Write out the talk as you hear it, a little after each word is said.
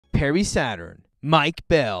Perry Saturn, Mike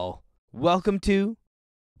Bell. Welcome to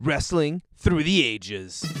Wrestling Through the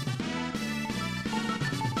Ages.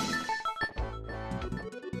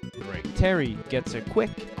 Terry gets a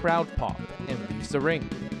quick crowd pop and leaves the ring.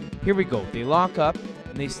 Here we go. They lock up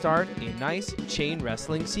and they start a nice chain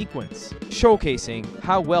wrestling sequence, showcasing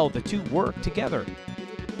how well the two work together.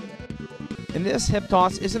 And this hip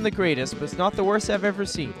toss isn't the greatest, but it's not the worst I've ever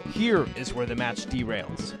seen. Here is where the match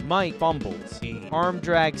derails. Mike fumbles a arm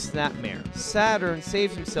drag snapmare. Saturn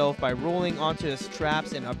saves himself by rolling onto his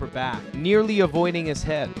traps and upper back, nearly avoiding his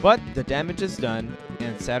head. But the damage is done,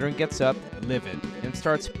 and Saturn gets up, livid, and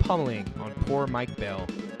starts pummeling on poor Mike Bell.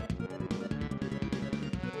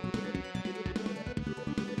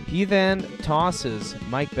 He then tosses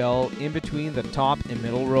Mike Bell in between the top and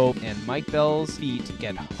middle rope, and Mike Bell's feet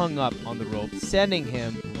get hung up on the rope, sending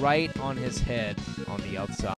him right on his head on the outside.